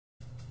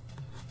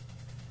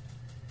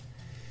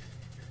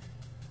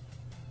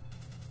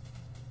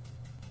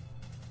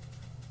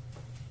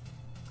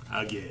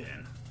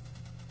Again.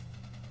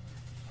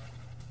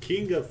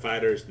 King of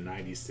Fighters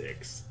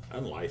 96.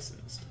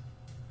 Unlicensed.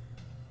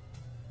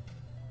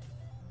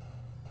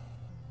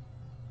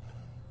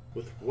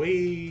 With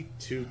way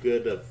too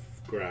good of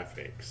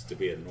graphics to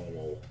be a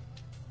normal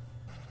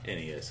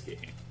NES game.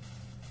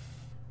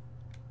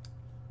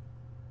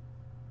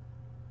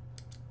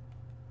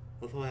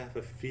 Although I have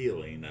a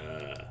feeling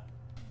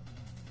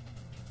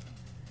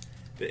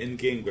the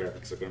in-game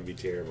graphics are going to be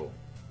terrible.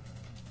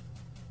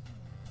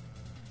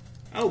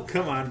 Oh,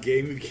 come on,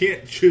 game. You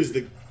can't choose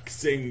the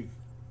same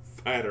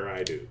fighter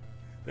I do.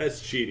 That's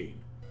cheating.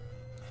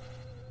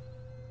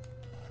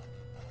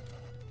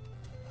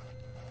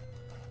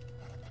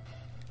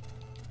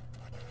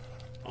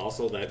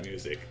 Also, that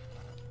music.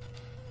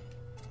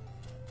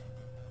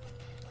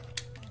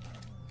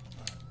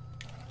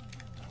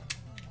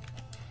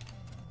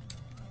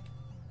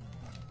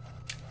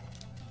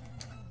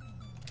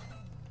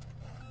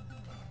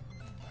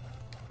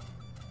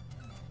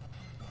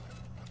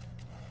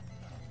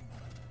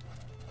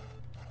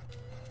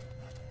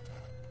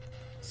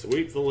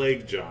 Sweep the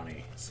leg,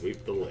 Johnny.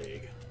 Sweep the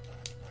leg.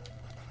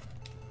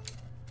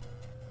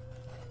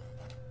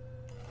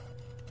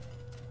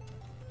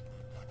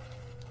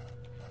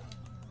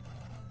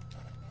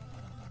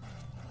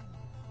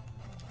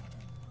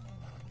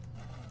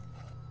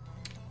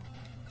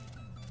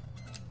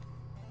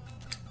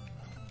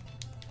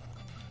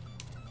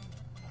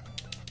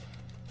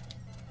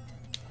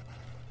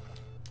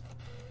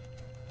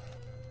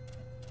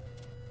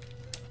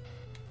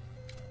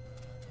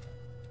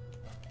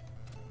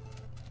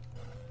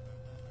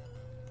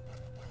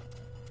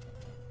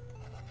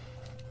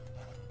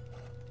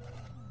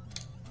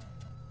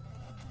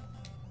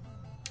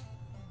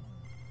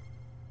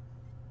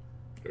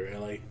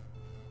 Really?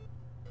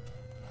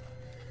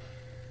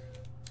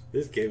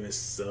 This game is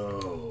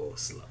so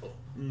slow.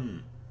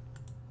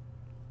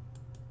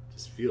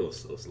 Just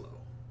feels so slow.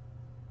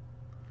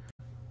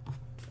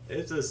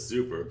 It's a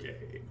super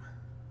game.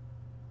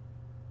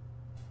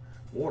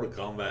 Mortal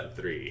Kombat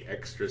 3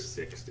 Extra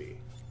 60.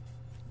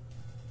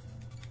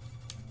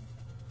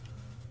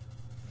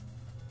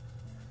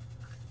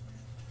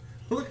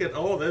 Look at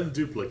all them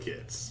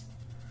duplicates.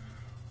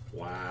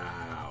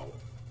 Wow.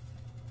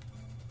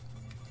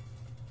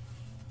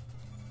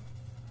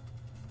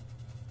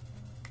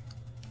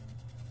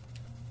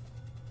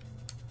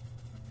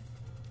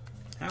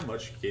 How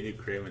much can you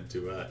cram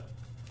into a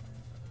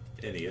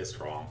NES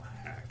ROM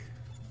hack?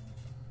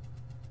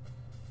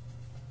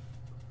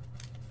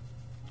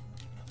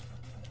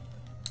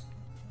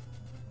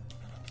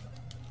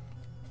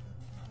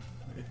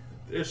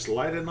 They're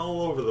sliding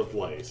all over the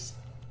place.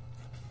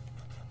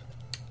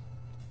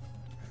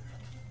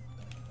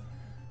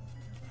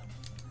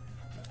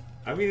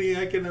 I mean,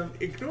 I can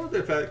ignore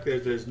the fact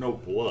that there's no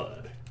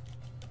blood.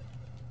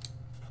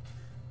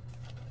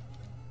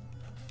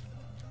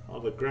 Oh,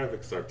 the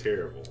graphics are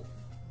terrible.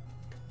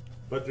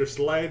 But they're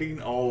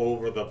sliding all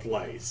over the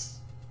place.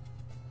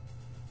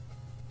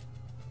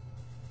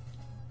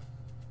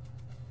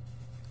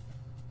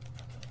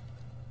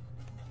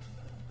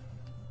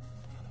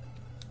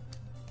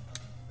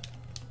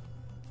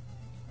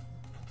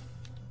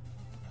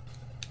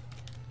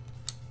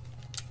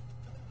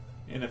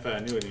 And if I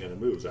knew any of the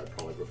moves, I'd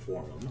probably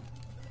perform them.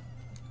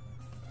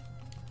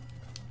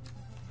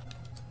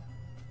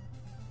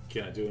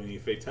 Can I do any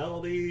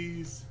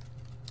fatalities?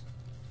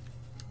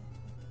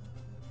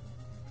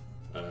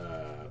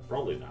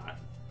 Probably not.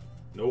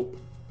 Nope.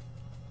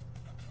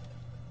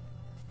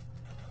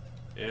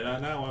 And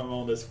now I'm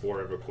on this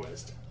forever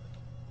quest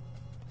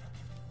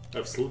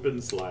of slipping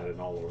and sliding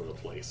all over the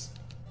place.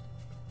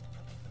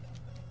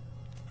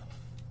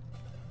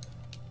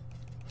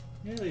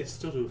 Yeah, they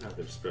still do have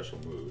their special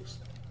moves.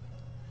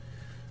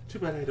 Too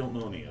bad I don't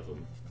know any of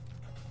them.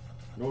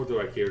 Nor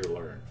do I care to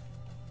learn.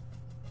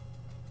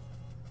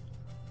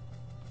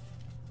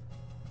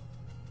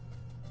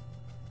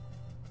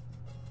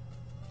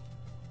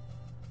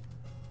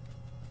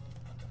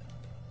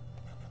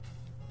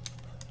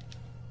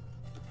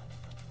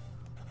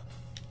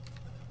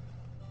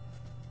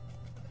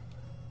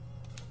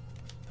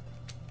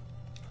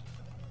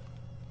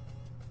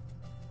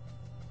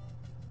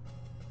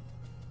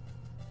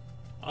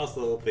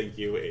 Also, thank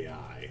you,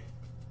 AI.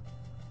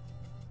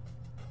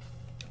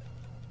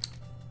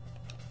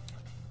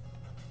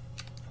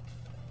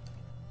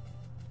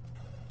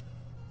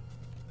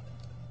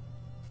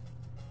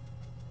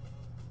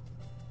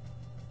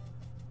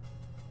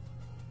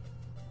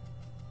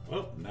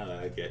 Well, now that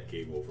I get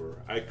game over,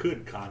 I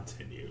could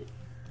continue,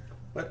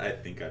 but I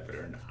think I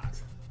better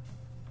not.